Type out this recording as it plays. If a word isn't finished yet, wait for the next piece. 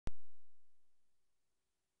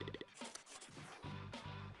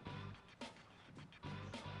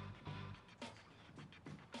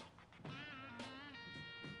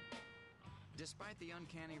Despite the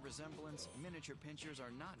uncanny resemblance, miniature pinschers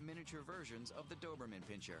are not miniature versions of the Doberman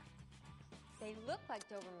Pinscher. They look like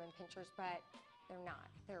Doberman Pinschers, but they're not.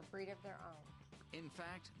 They're a breed of their own. In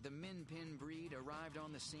fact, the Min Pin breed arrived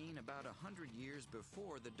on the scene about 100 years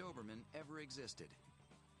before the Doberman ever existed.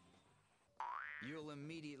 You'll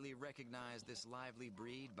immediately recognize this lively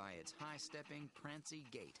breed by its high-stepping, prancy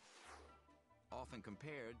gait, often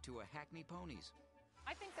compared to a hackney pony's.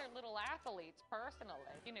 I think they're little athletes, personally.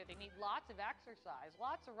 You know, they need lots of exercise,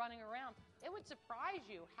 lots of running around. It would surprise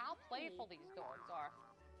you how playful these dogs are.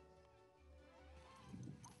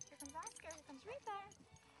 Here comes Oscar. Here comes Rita.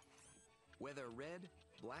 Whether red,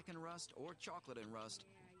 black and rust, or chocolate and rust,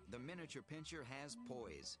 the miniature Pinscher has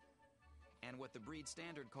poise and what the breed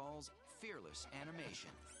standard calls fearless animation.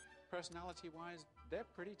 Personality-wise, they're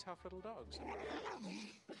pretty tough little dogs.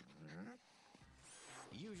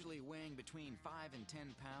 Usually weighing between 5 and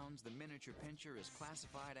 10 pounds, the miniature Pinscher is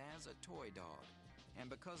classified as a toy dog. And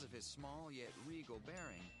because of his small yet regal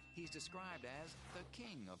bearing, he's described as the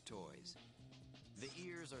king of toys. The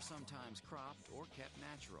ears are sometimes cropped or kept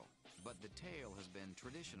natural, but the tail has been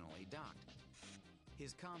traditionally docked.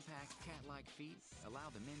 His compact cat-like feet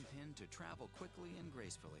allow the Min Pin to travel quickly and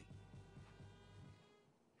gracefully.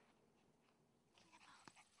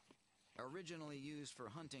 Originally used for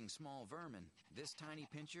hunting small vermin, this tiny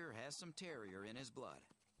Pinscher has some terrier in his blood.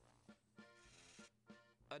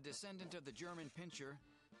 A descendant of the German Pinscher,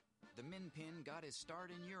 the Min Pin got his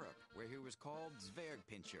start in Europe, where he was called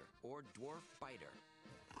Zwergpinscher, or dwarf biter.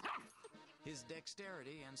 His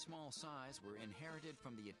dexterity and small size were inherited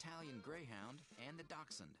from the Italian Greyhound and the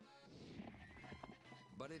Dachshund.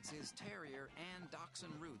 But it's his terrier and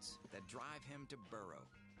Dachshund roots that drive him to burrow,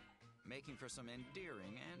 making for some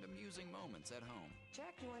endearing and amusing moments at home.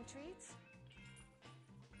 Jack, you want treats?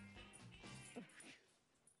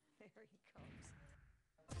 There he comes.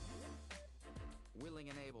 Willing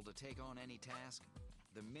and able to take on any task,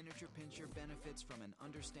 the miniature Pinscher benefits from an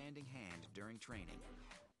understanding hand during training.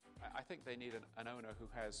 I think they need an owner who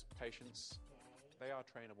has patience. They are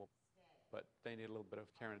trainable, but they need a little bit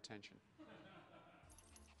of care and attention.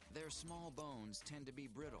 Their small bones tend to be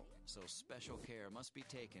brittle, so special care must be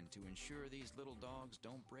taken to ensure these little dogs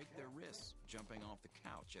don't break their wrists jumping off the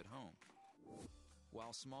couch at home.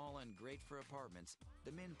 While small and great for apartments,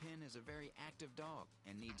 the Min Pin is a very active dog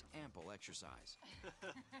and needs ample exercise.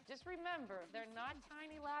 Just remember, they're not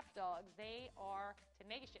tiny lap dogs. They are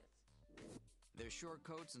tenacious. Their short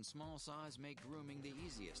coats and small size make grooming the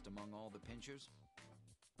easiest among all the Pinschers.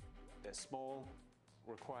 They're small,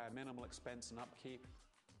 require minimal expense and upkeep.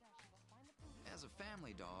 As a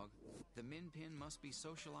family dog, the Min Pin must be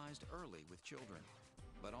socialized early with children.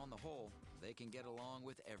 But on the whole, they can get along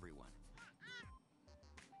with everyone.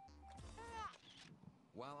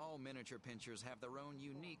 While all miniature Pinschers have their own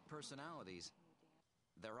unique personalities,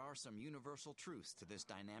 there are some universal truths to this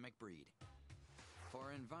dynamic breed.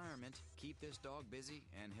 For environment, keep this dog busy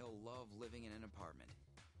and he'll love living in an apartment.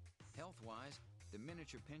 Health-wise, the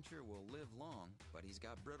miniature Pinscher will live long, but he's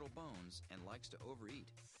got brittle bones and likes to overeat.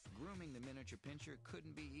 Grooming the miniature Pinscher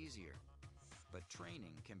couldn't be easier, but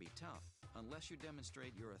training can be tough unless you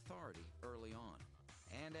demonstrate your authority early on.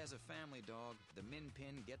 And as a family dog, the Min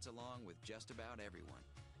Pin gets along with just about everyone,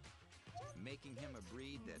 making him a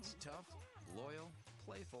breed that's tough, loyal,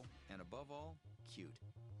 playful, and above all, cute.